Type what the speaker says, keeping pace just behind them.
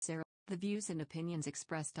The views and opinions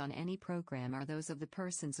expressed on any program are those of the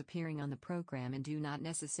persons appearing on the program and do not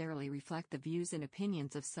necessarily reflect the views and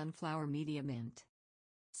opinions of Sunflower Media Mint.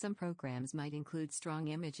 Some programs might include strong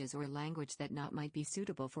images or language that not might be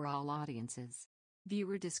suitable for all audiences.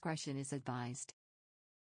 Viewer discretion is advised.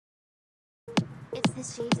 It's the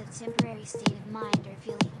shades of temporary state of mind or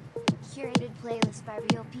feeling. Curated playlist by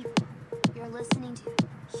real people. You're listening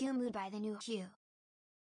to Huemood by the new Hue.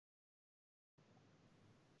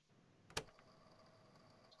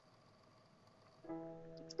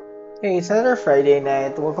 Hey, it's another Friday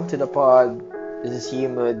night. Welcome to the pod. This is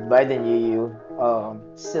Huemood by the new you.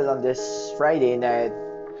 Still on this Friday night,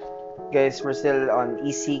 guys. We're still on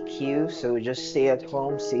ECQ, so just stay at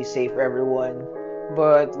home, stay safe, everyone.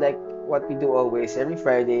 But like what we do always, every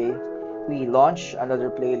Friday, we launch another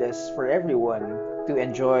playlist for everyone to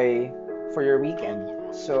enjoy for your weekend.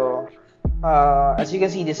 So, as you can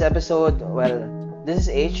see, this episode, well, this is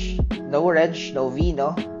H. No Reg, no V,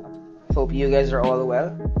 no. Hope you guys are all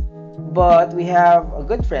well. But we have a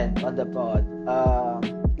good friend on the pod.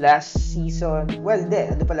 Last season, well, hindi,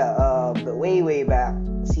 ano pala, the way back,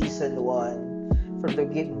 season 1, from the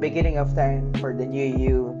beginning of time for the new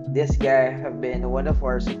you, this guy have been one of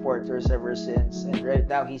our supporters ever since. And right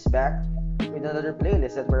now, he's back with another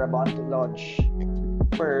playlist that we're about to launch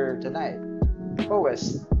for tonight.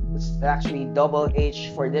 HOEST. It's actually double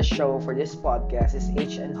H for this show, for this podcast. It's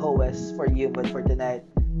H and HOEST for you, but for tonight,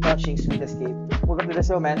 launching Sweet Escape. Welcome to the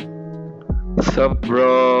show, man. What's up,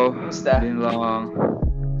 bro? Kumusta? Been long.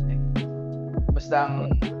 Kumusta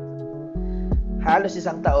ang halos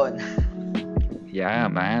isang taon?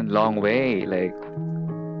 Yeah, man, long way. Like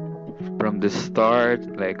from the start,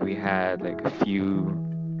 like we had like a few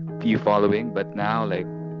following, but now like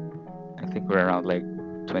I think we're around like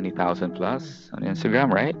 20,000 plus on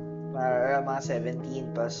Instagram, right? Mga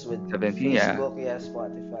 17 plus with 17, yeah. Facebook, yeah,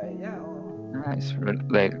 Spotify. Yeah, oo. Nice.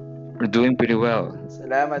 We're doing pretty well.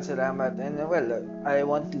 Salamat. And well, I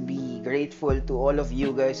want to be grateful to all of you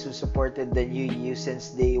guys who supported the new you since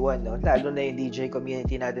day one, no? Lalo na yung DJ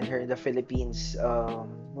community natin here in the Philippines.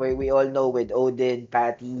 We all know with Odin,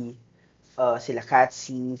 Patty, sila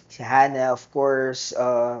Katsi, si Hannah, of course,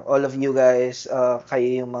 all of you guys,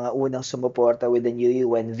 kayo yung mga unang sumuporta with the new you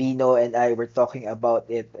when Vino and I were talking about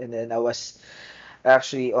it. And then I was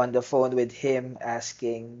actually on the phone with him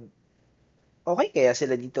asking, okay kaya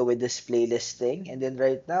sila dito with this playlist thing? And then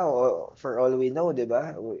right now, for all we know, 'di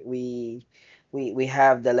ba? We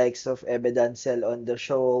have the likes of Ebedancel on the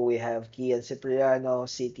show. We have Kian Cipriano,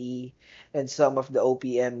 City, and some of the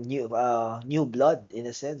OPM new blood in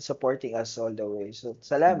a sense supporting us all the way. So Mhm.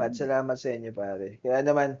 salamat sa inyo pare. Kaya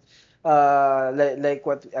naman like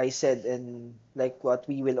what I said and like what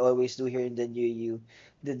we will always do here in the New You,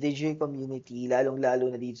 the DJ community,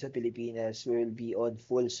 lalong-lalo na dito sa Pilipinas, will be on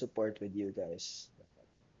full support with you guys.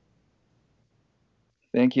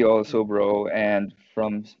 Thank you also, bro. And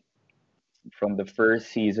from the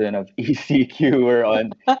first season of ECQ, we're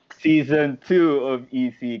on season 2 of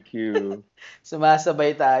ECQ.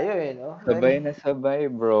 Sumasabay tayo eh, no? Well, Sabay na sabay,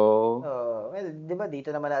 bro. well, di ba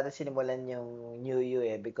dito naman natin sinimulan yung New You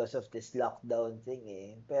eh because of this lockdown thing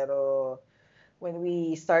eh. Pero when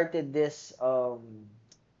we started this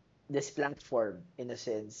platform in a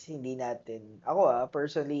sense, hindi natin, ako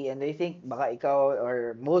personally, and I think baka ikaw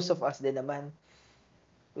or most of us din naman,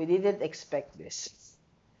 we didn't expect this.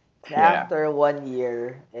 Na Yeah, after 1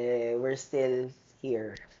 year, we're still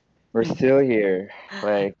here. we're still here.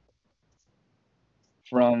 Like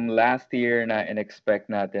from last year na in-expect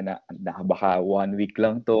natin na baka 1 week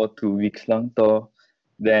lang to, 2 weeks lang to,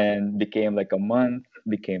 then became like a month,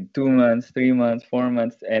 became 2 months, 3 months, 4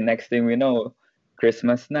 months, and next thing we know,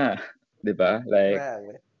 Christmas na, 'di ba? Like,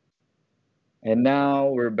 Well, and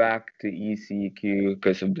now we're back to ECQ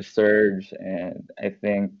because of the surge, and I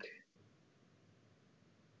think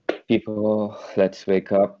people, let's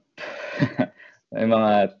wake up. May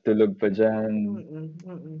mga tulog pa dyan. mm-mm,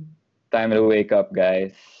 mm-mm, Time to wake up,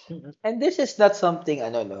 guys. mm-mm. And this is not something,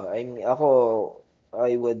 ano, no, I mean, ako,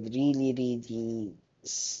 I would really,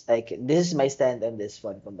 like, this is my stand on this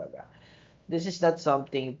one, kumbaga. This is not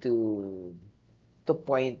something to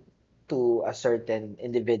point to a certain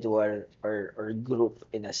individual or group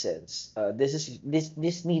in a sense.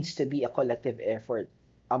 This needs to be a collective effort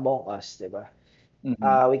among us, 'di ba? Mhm.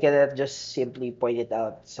 We cannot just simply point it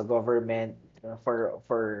out sa government for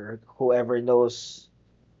whoever knows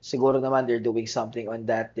siguro naman they're doing something on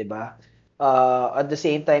that, 'di ba? At the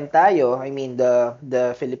same time tayo, I mean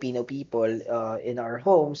the Filipino people in our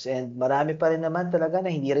homes and marami pa rin naman talaga na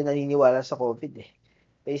hindi rin naniniwala sa COVID eh.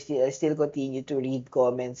 I still continue to read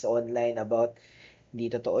comments online about Hindi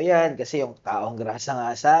totoo yan kasi yung taong grasa nga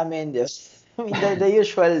sa amin, di ba? I mean, the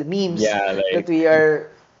usual memes Yeah, that like we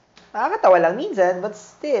are, nakakatawa lang minsan, but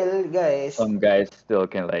still, guys, some guys still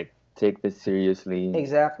can like take this seriously.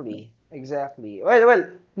 exactly, exactly. Well,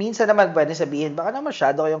 minsan naman pwede sabihin, baka na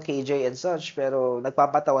masyado kayong KJ and such, pero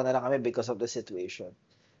nagpapatawa na lang kami because of the situation.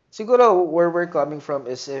 Siguro where we're coming from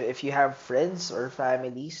is if you have friends or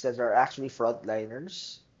families that are actually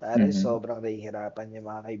frontliners, pare, Mm-hmm. sobrang nahihirapan yung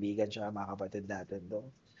mga kaibigan tsaka mga kapatid natin doon.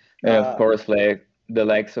 And of Uh, course, like the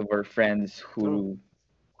likes of our friends true.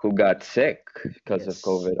 who got sick because of Yes.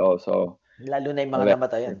 COVID also Lalo na yung are mga like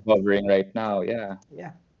namatayan. recovering right now. Yeah.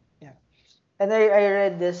 Yeah. Yeah. And I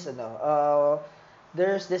read this,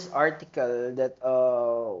 there's this article that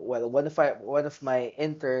well one of my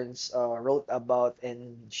interns wrote about,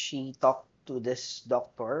 and she talked to this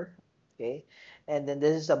doctor, okay, and then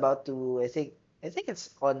this is about to I think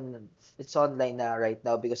it's online now right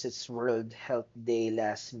now because it's World Health Day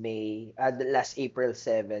last last April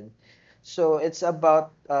 7. So it's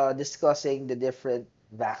about discussing the different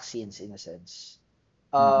vaccines in a sense,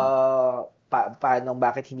 Mm-hmm. paano,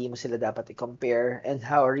 bakit hindi mo sila dapat i-compare, and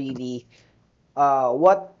how really,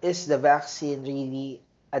 what is the vaccine really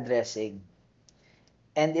addressing.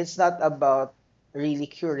 And it's not about really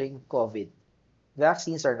curing COVID.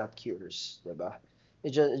 Vaccines are not cures, diba?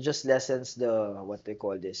 It just lessens the, what they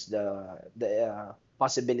call this, the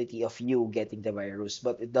possibility of you getting the virus,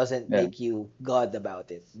 but it doesn't Yeah. make you God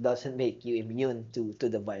about it. Doesn't make you immune to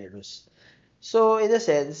the virus. So in a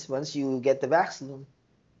sense, once you get the vaccine,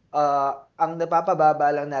 ang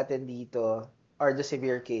napapababa lang natin dito are the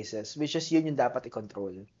severe cases, which is yun yung dapat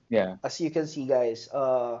i-control. Yeah. As you can see, guys,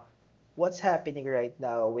 what's happening right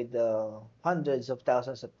now with the hundreds of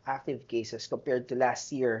thousands of active cases compared to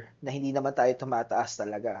last year na hindi naman tayo tumataas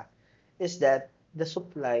talaga, is that the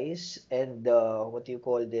supplies and the, what do you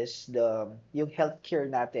call this, yung healthcare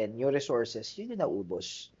natin, yung resources, yun yung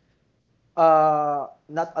naubos.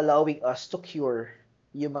 Not allowing us to cure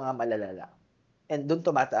yung mga malalala. And doon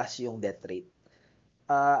tumataas yung death rate.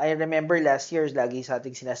 I remember last year, lagi sa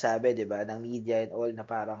ating sinasabi, 'di ba, ng media and all, na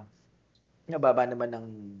parang nababa naman ng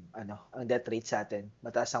ang death rate sa atin.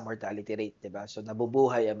 Mataas ang mortality rate, 'di ba? So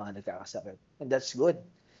nabubuhay ang mga nagkakasakit. And that's good.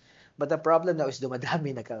 But the problem now is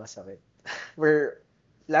dumadami nagkakasakit. Where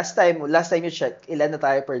last time you check, ilan na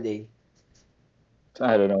tayo per day? So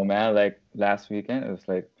I don't know, man. Like last weekend, it was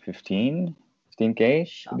like 15K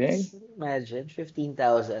a day. Shucks. Imagine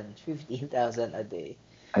 15,000 a day.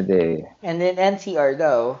 A day. And then NCR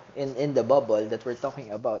though, in the bubble that we're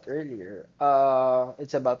talking about earlier,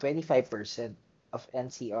 it's about 25% of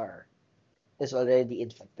NCR is already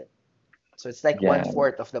infected. So it's like one Yeah,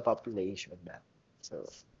 fourth of the population, man.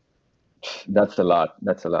 So that's a lot.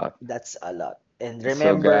 That's a lot. that's a lot. And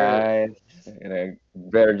So remember, guys,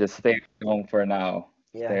 better just stay home for now.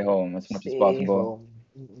 yeah, Stay home as much as stay possible.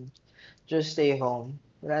 home. Just stay home.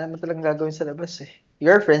 Wala naman talagang gagawin sa labas eh.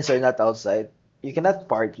 Your friends are not outside. You cannot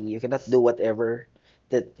party. You cannot do whatever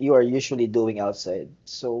that you are usually doing outside.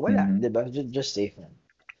 So wala, Mm-hmm. 'di ba? Just stay home.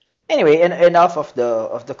 Anyway, enough of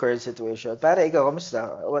the current situation. Pare, ikaw, kamusta?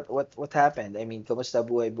 What happened? I mean, kamusta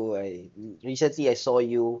buhay-buhay? Recently, I saw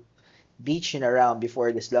you beaching around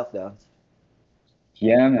before this lockdown.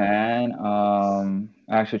 Yeah, man.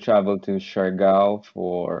 I actually traveled to Siargao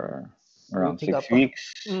for around Buti ka 6 pa.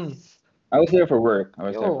 weeks. Mm. I was there for work. I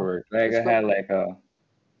was there for Yo, work. Like let's I had go. like a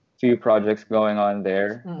few projects going on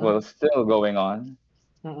there. Mm-mm. Well, still going on.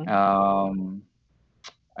 Mm-mm. Um,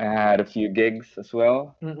 I had a few gigs as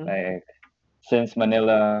well. Mm-mm. Like since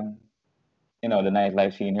Manila, the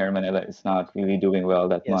nightlife scene here in Manila is not really doing well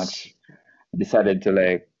that Yes. much. Decided to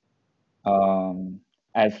like, um,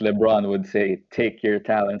 as LeBron would say, take your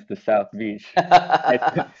talents to South Beach. I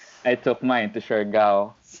I took mine to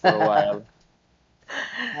Siargao for a while.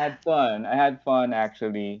 Had fun. I had fun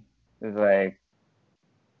actually. It's like,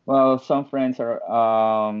 well, some friends are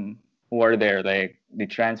who are there, like they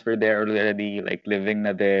transferred there already, like living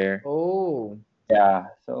na there. Oh. Yeah,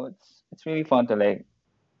 so it's really fun to like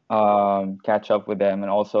catch up with them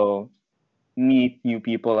and also meet new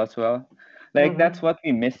people as well. Like Mm-mm. that's what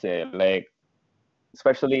we miss it. Like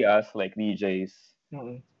especially us like DJs.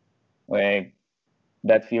 Mm-mm. Like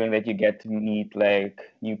that feeling that you get to meet like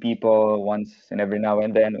new people once and every now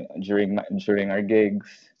and then during our gigs,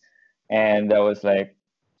 and that was like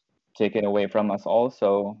taken away from us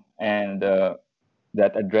also. And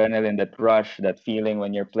that adrenaline, that rush, that feeling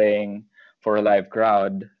when you're playing for a live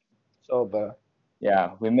crowd, Soba.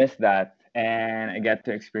 yeah, we miss that. And I get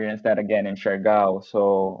to experience that again in Siargao.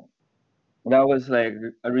 So that was like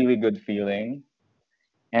a really good feeling.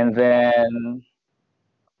 And then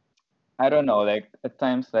I don't know. Like at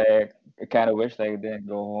times, like I kind of wish like I didn't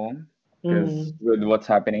go home because Mm. with what's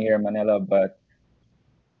happening here in Manila. But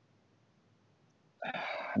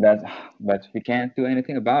that, but we can't do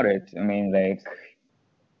anything about it. I mean, like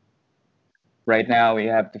right now we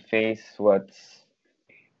have to face what's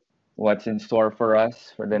in store for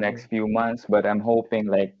us for the Mm. next few months. But I'm hoping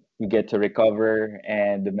like we get to recover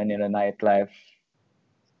and the Manila nightlife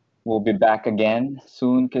will be back again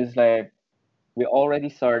soon. Cause like we already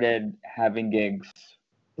started having gigs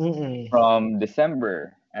Mm. from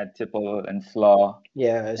December at Tipple and Slaw.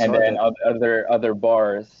 Yeah, I And saw then that. other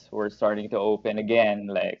bars were starting to open again,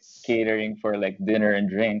 like catering for like dinner and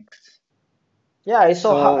drinks. Yeah, I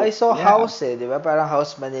So saw yeah. House di ba? Parang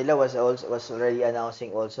House Manila was already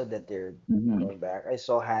announcing also that they're Hmm. going back. I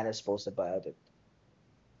saw Hannah's post about it.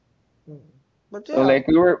 Mm. But So yeah, like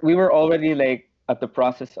we were already like at the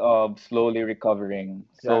process of slowly recovering,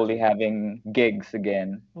 slowly exactly. having gigs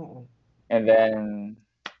again, Mm. and then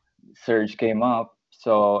surge came up,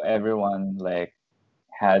 so everyone like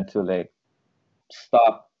had to like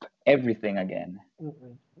stop everything again.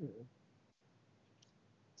 Mm. Mm.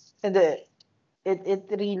 And it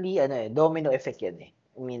really ano domino effect yan eh.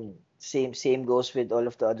 I mean, same goes with all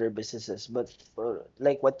of the other businesses. But for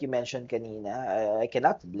like what you mentioned kanina, I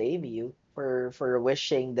cannot blame you for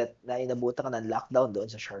wishing that na inabutan ka ng lockdown doon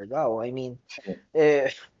sa Siargao. I mean, eh,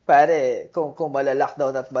 pare, kung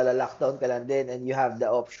mala-lockdown at mala-lockdown ka lang din and you have the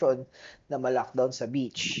option na ma-lockdown sa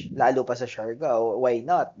beach, lalo pa sa Siargao, why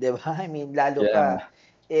not? 'Di ba? I mean, lalo Yeah. pa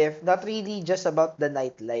if not really just about the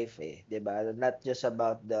nightlife eh, 'di ba? Not just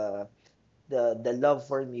about the love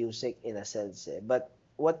for music in a sense eh. But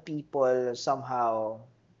what people somehow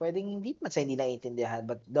pwedeng hindi man sa hindi naiintindihan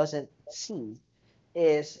but doesn't see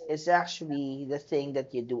is actually the thing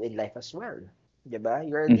that you do in life as well. 'Di ba?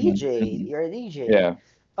 You're a Hmm. DJ. Hmm. You're a DJ. Yeah.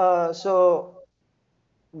 So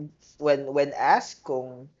when asked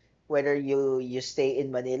kung whether you stay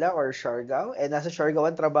in Manila or Siargao, eh nasa Siargao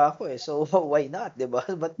ang trabaho eh. So why not, 'di ba?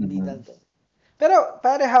 But hindi Hmm. lang to. Pero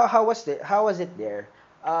pare, how was it there?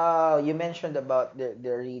 You mentioned about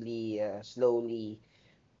they're really slowly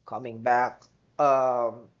coming back.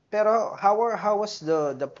 Pero how was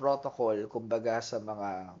the protocol kumbaga sa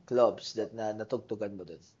mga clubs that na natugtugan mo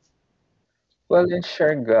dun? Well, in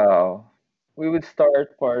Siargao, we would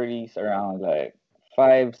start parties around like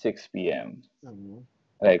 5, 6 p.m. Mhm.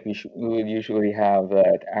 Like we would usually have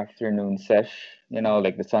that afternoon sesh, Mhm.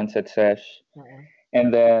 like the sunset sesh, Mhm.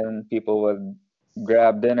 and then people would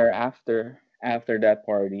grab dinner after that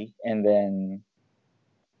party, and then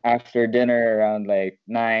after dinner around like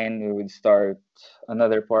 9, we would start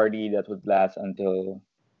another party that would last until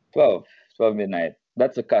 12, 12 midnight.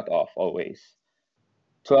 That's the cutoff always.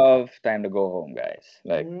 12, time to go home, guys.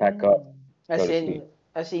 Like pack up, Mm. go to sleep.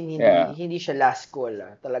 As in Yeah. hindi siya last call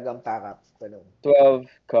ah. Talagang pack up ganun. 12,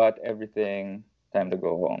 cut everything, time to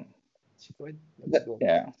go home. That's good. Let's But go.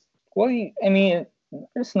 yeah. Well, I mean,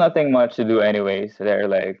 there's nothing much to do anyways. There,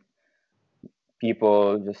 like,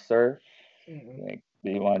 people just surf, Mm-mm. like,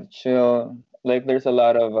 they want to chill. Like, there's a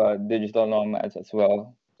lot of digital nomads as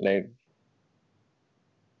well. Like,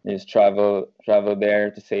 they just travel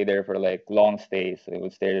there to stay there for like long stays. They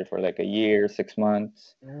would stay there for like a year, 6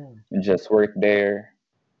 months, Mm. and just work there.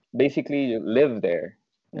 Basically, you live there,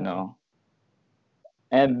 you Mm-mm. know.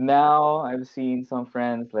 And now I've seen some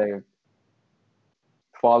friends like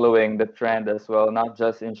following the trend as well, not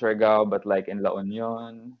just in Siargao, but like in La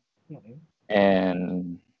Union Mm-mm.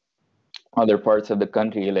 and other parts of the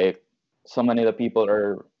country. Like so many of the people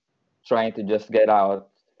are trying to just get out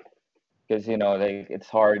because like it's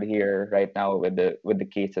hard here right now with the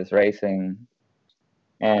cases rising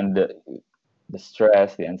and the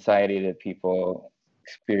stress, the anxiety that people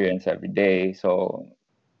experience every day. So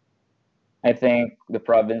I think the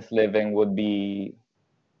province living would be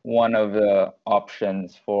one of the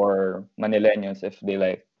options for Manileños if they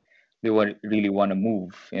really want to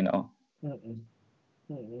move. Mm-mm.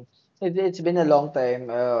 Mm-mm. It's been a long time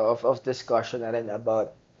of discussion na rin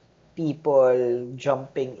about people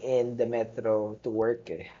jumping in the metro to work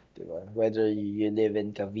eh. Diba? Whether you live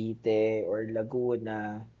in Cavite or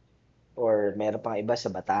Laguna or meron pang iba sa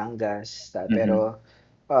Batangas. Hmm. Pero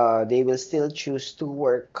they will still choose to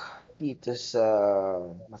work dito sa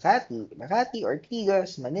Makati,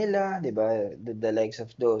 Ortigas, Manila, 'di ba? The likes of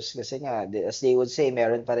those kasi nga as they would say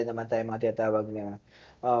meron pa rin naman tayong mga tinatawag na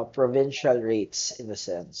provincial rates in a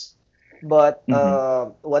sense. But Hmm.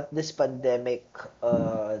 what this pandemic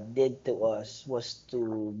did to us was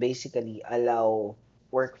to basically allow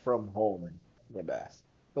work from home, 'di ba?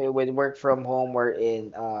 With work from home we're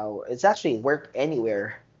in it's actually work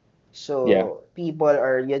anywhere. Yeah. So people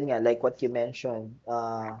are yun nga like what you mentioned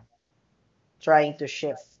trying to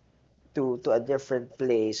shift to a different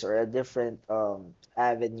place or a different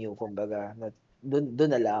avenue, kumbaga, na dun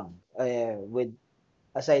na lang. With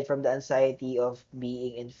aside from the anxiety of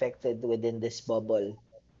being infected within this bubble,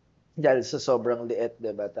 dahil sa sobrang liit,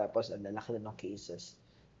 'di ba? Tapos ang lalaki na ng cases.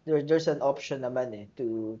 There's an option naman eh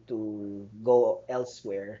to go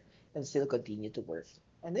elsewhere and still continue to work.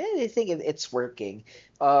 And then I think it's working.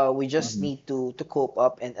 We just Mhm. need to cope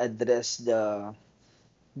up and address the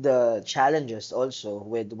challenges also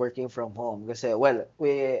with working from home. Kasi well,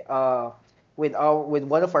 with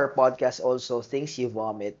one of our podcasts also, Things You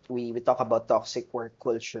Vomit, we talk about toxic work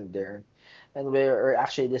culture there. And we're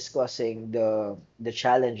actually discussing the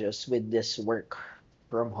challenges with this work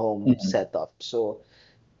from home Mhm. setup. So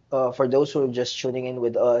for those who are just tuning in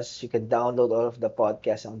with us, you can download all of the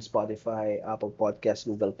podcasts on Spotify, Apple Podcasts,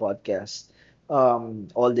 Google Podcasts,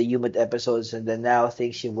 all the humid episodes, and then now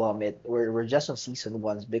Things You Vomit. We're just on season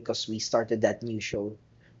one because we started that new show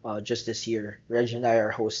just this year. Reg and I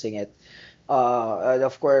are hosting it. And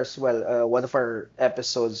of course, well, one of our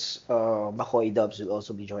episodes, McCoy Dubs will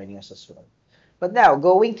also be joining us as well. But now,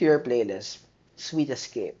 going to your playlist, Sweet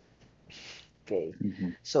Escape. Okay.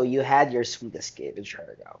 Mhm. So you had your Sweet Escape in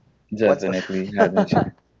Siargao. What's Definitely had me.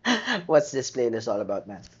 what's this playlist all about,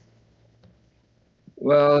 man?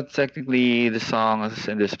 Well, technically, the songs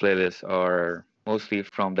in this playlist are mostly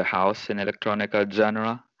from the house and electronica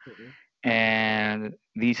genre, Mm-mm. and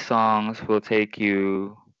these songs will take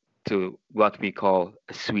you to what we call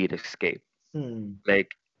a sweet escape. Hmm.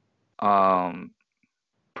 Like, um,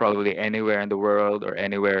 probably anywhere in the world or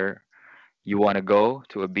anywhere you want to go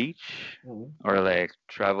to a beach Mm-mm. or like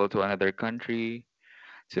travel to another country,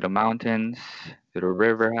 to the mountains, to the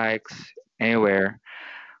river hikes, anywhere.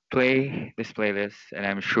 Play this playlist, and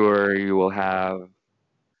I'm sure you will have,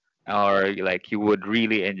 or like you would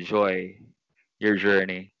really enjoy your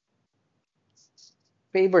journey.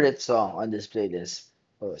 Favorite song on this playlist,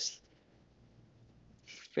 host.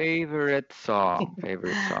 Favorite song,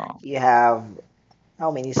 favorite song. You have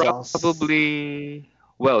how many songs? Probably,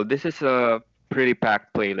 well, this is a pretty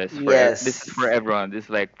packed playlist for this is for Yes. everyone. This is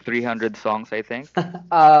like 300 songs, I think.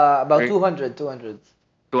 About Three- 200, 200.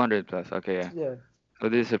 200 plus. Okay, yeah. Yeah. So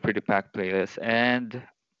this is a pretty packed playlist, and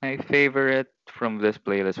my favorite from this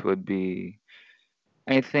playlist would be,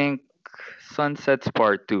 I think, Sunsets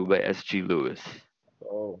Part 2 by SG Lewis.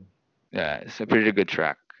 Oh. Yeah, it's a pretty good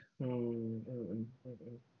track. Mm, mm, mm,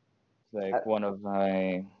 mm. It's like Uh,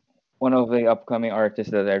 one of the upcoming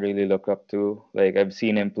artists that I really look up to. Like I've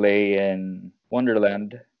seen him play in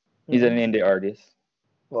Wonderland. He's an mm. indie artist.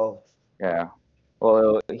 Well, Yeah.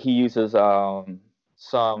 Well, he uses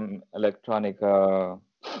some electronica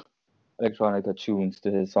tunes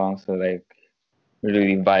to his songs, so like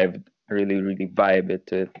really vibe it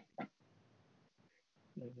to it.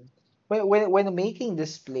 mhm. When making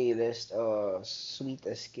this playlist, Sweet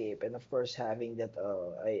Escape, and of course having that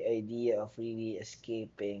idea of really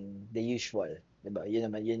escaping the usual, 'di ba?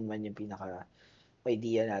 Yun naman yung pinaka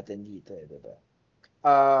idea natin dito, 'di ba?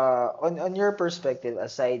 On your perspective,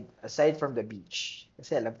 aside from the beach,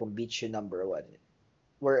 kasi alam kong beach yung number one.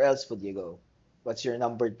 Where else would you go? What's your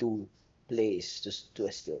number two place to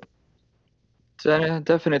escape? So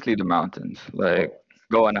definitely the mountains. Like Oh.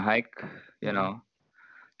 go on a hike, you Mm-mm. know,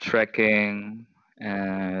 trekking,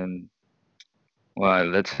 and well,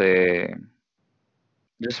 let's say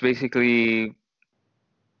just basically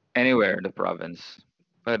anywhere in the province.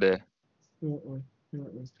 Pwede. Mm-mm.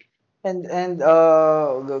 Mm-mm. And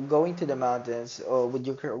going to the mountains, would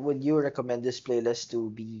you recommend this playlist to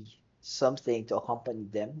be something to accompany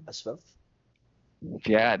them as well?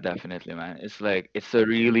 Yeah, definitely, man. It's like it's a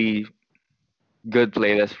really good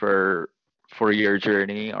playlist for your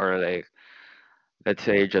journey, or like let's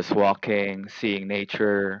say just walking, seeing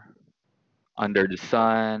nature under the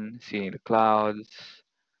sun, seeing the clouds.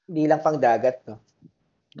 Hindi lang pang dagat, no?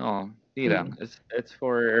 No, di lang. Mm-mm.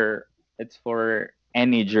 It's for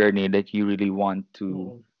any journey that you really want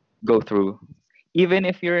to Mm-mm. go through. Even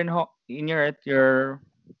if you're in your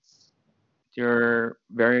your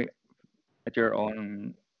very at your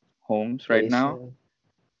own homes right Place. now,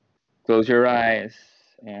 close your eyes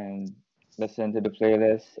and listen to the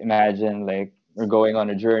playlist. Imagine like we're going on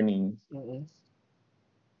a journey. Mm-mm.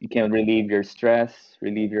 You can relieve your stress,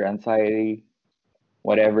 relieve your anxiety,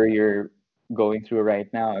 whatever you're going through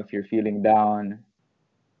right now. If you're feeling down,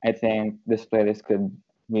 I think this playlist could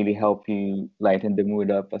really help you lighten the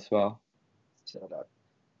mood up as well. So,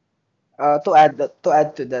 to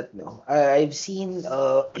add to that, no, I've seen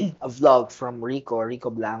a vlog from Rico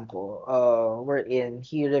Blanco, wherein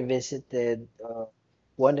he revisited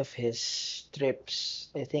one of his trips.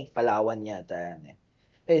 I think Palawan yata yan eh.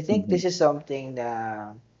 I think Mm-hmm. this is something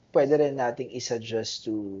na pwede rin nating i-suggest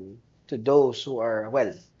to those who are,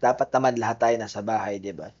 well, dapat naman lahat tayo nasa bahay,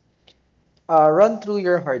 di ba? Run through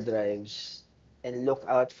your hard drives and look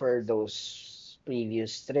out for those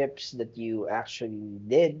previous trips that you actually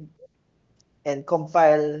did and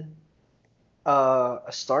compile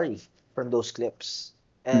a story from those clips.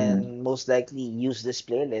 Mm-hmm. And most likely use this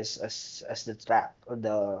playlist as the track or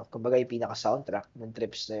the kumbaga yung pinaka soundtrack ng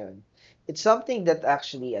trips na yun. It's something that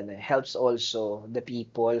actually ano, helps also the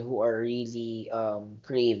people who are really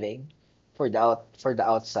craving for the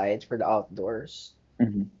outside, for the outdoors.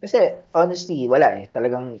 Mm-hmm. Kasi honestly, wala eh.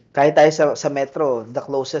 Talagang kahit tayo sa metro, the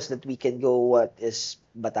closest that we can go what is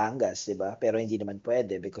Batangas, 'di ba? Pero hindi naman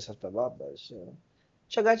pwede because of the bubbles. So,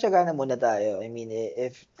 tiyaga-tiyaga na muna tayo. I mean,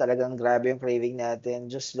 if talagang grabe yung craving natin,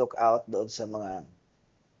 just look out doon sa mga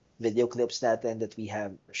video clips natin that we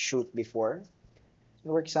have shoot before.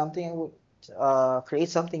 Work something, create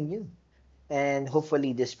something new. And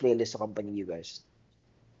hopefully this playlist accompany you guys.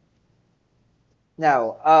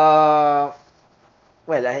 Now,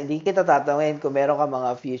 well, hindi kita tatanungin kung meron ka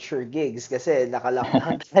mga future gigs kasi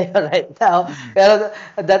naka-lockdown tayo right now. Pero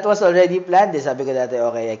that was already planned. Eh. Sabi ko dati,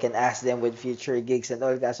 okay, I can ask them with future gigs and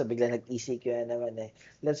all. Kaso bigla nag-ECQ na naman eh.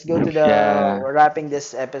 Let's go to the Yeah. wrapping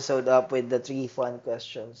this episode up with the three fun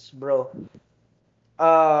questions. Bro,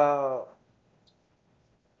 uh,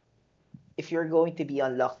 if you're going to be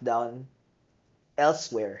on lockdown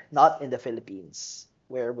elsewhere, not in the Philippines,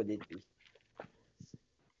 where would it be?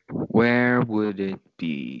 Where would it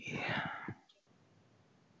be?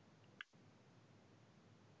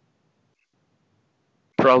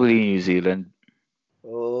 Probably New Zealand.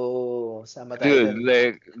 Oh, sama tayo Dude, dun.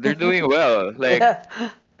 like they're doing well. Like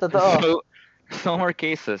Totoo. so so more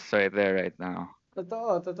cases right there right now.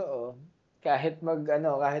 Totoo, totoo. Kahit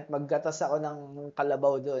maggatas ako ng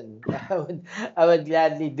kalabaw doon, I would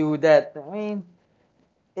gladly do that. I mean,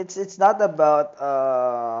 it's not about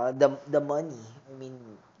the money. I mean,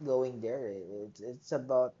 going there. It's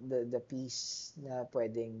about the peace na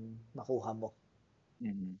pwedeng makuha mo.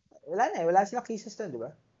 Hmm. Wala silang cases doon, di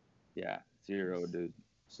ba? Yeah, zero, dude.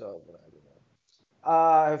 So,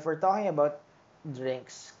 if we're talking about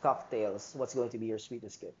drinks, cocktails, what's going to be your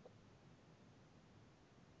sweetest gift?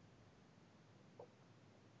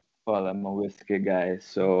 Well, I'm a whiskey guy,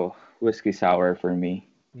 so whiskey sour for me.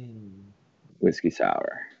 Hmm. Whiskey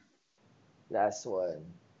sour. Last one.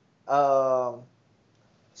 Um,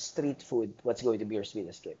 Street food, what's going to be your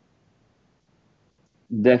sweetest gift?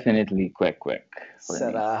 Definitely quick quick for me.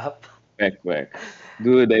 Sarap. Quick quick.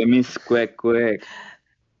 Dude, I miss quick quick.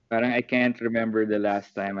 Parang I can't remember the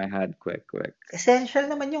last time I had quick quick. Essential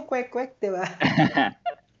naman yung kwek-kwek, di ba?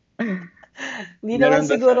 Hindi naman Meron ba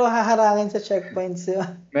sa siguro haharangin sa checkpoints, di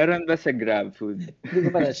ba? meron ba sa Grab food? Hindi ko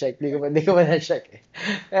pa na-check. Hindi ko pa na-check eh.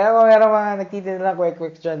 Kaya kung meron mga nagtitinda ng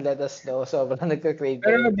kwek-kwek dyan, let us know. Sobrang nagka-crave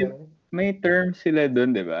Pero kami nito. may term sila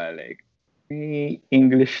dun, di ba? Like, may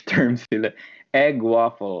English term sila. Egg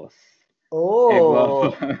waffles. Egg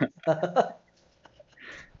waffle. Oh!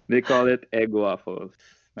 They call it egg waffles.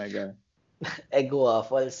 My God. Egg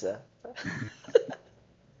waffles, ah.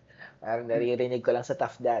 Parang naririnig ko lang sa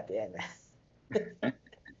tough dati yan.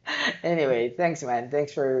 Anyway, thanks man.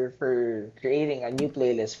 Thanks for creating a new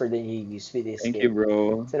playlist for the new use with this Thank you, game.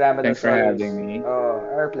 bro. Salamat Thanks as for always. having me. Oh,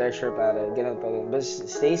 our pleasure pare. Ganun pa rin. But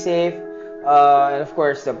stay safe. And of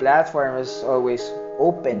course, the platform is always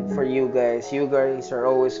open for you guys. You guys are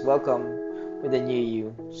always welcome with the new you.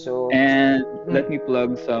 So, And mm, let me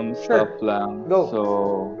plug some stuff sure. lang. Go.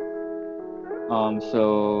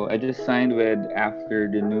 So I just signed with After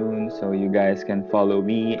the Noon, so you guys can follow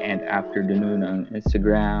me and After the Noon on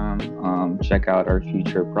Instagram. Check out our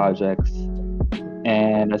future projects,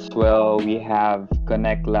 and as well we have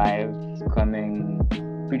Connect Live coming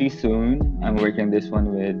pretty soon. I'm working this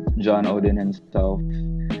one with John Odin himself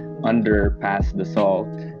under Pass the Salt,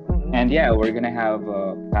 and Mm-mm. yeah, we're gonna have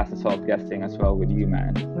Pass the Salt guesting as well with you,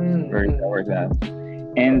 man. We're gonna Mm-mm. work that,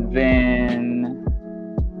 and then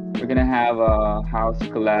we're gonna have a house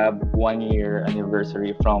collab 1 year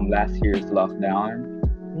anniversary from last year's lockdown.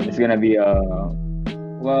 It's gonna be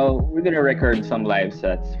we're gonna record some live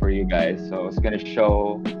sets for you guys. So it's gonna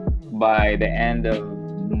show by the end of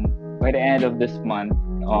by the end of this month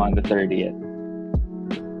on the 30th.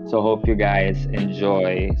 So hope you guys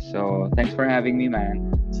enjoy. So thanks for having me,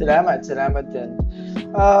 man. Salamat din.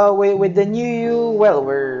 With the new you, well,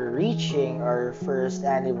 we're reaching our first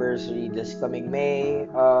anniversary this coming May.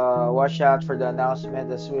 Watch out for the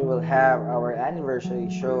announcement as we will have our anniversary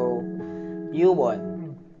show. You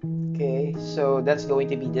won. Okay, so that's going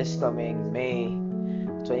to be this coming May.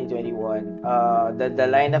 2021. The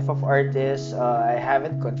lineup of artists, I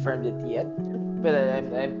haven't confirmed it yet, but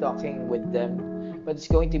I'm talking with them. But it's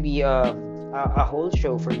going to be a whole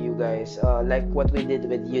show for you guys, like what we did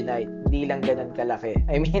with Unite. Hindi lang ganun kalaki.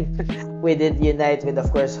 I mean, we did Unite with,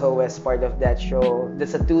 of course, HOEST part of that show.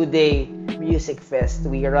 That's a 2-day music fest.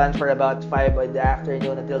 We run for about 5 in the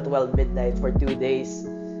afternoon until 12 midnight for 2 days.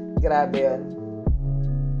 Grabe yun.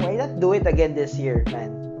 Why not do it again this year,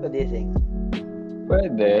 man? What do you think?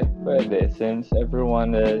 Pwede. Since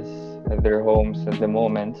everyone is at their homes at the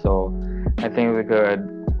moment, so I think we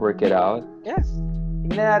could work it out. Yes.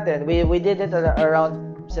 Tignan natin. We did it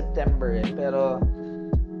around September eh. Pero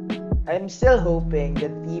I'm still hoping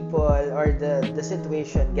that people or the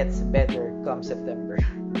situation gets better come September.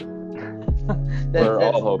 We're That's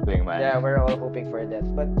all hoping, man. yeah, we're all hoping for that.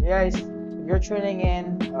 But guys, if you're tuning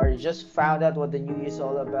in or you just found out what the new year is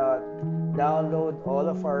all about, download all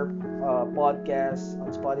of our podcasts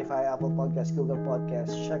on Spotify, Apple Podcasts, Google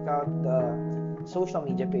Podcasts. Check out the social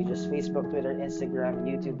media pages: Facebook, Twitter, Instagram,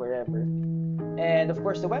 YouTube, wherever. And of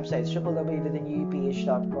course, the website is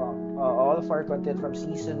www.uph.com. All of our content from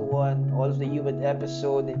season one, all of the human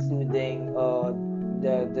episode, including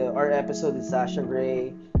the our episode with Sasha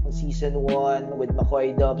Gray on season one, with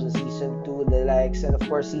McCoy Dubs on season two, the likes, and of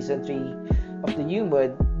course season three of the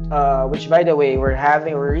Huemood. Which by the way, we're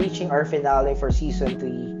reaching our finale for season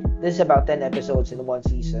three. This is about 10 episodes in one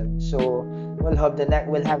season, so we'll have the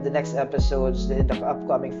next episodes in the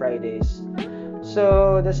upcoming Fridays.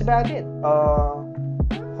 So that's about it.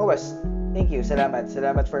 Host, thank you.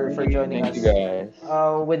 Salamat for joining Thank us. you guys.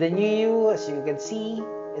 With the new you, as you can see,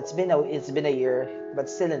 it's been a year, but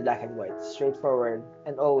still in black and white, straightforward,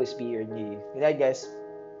 and always be your new you. Good night, guys.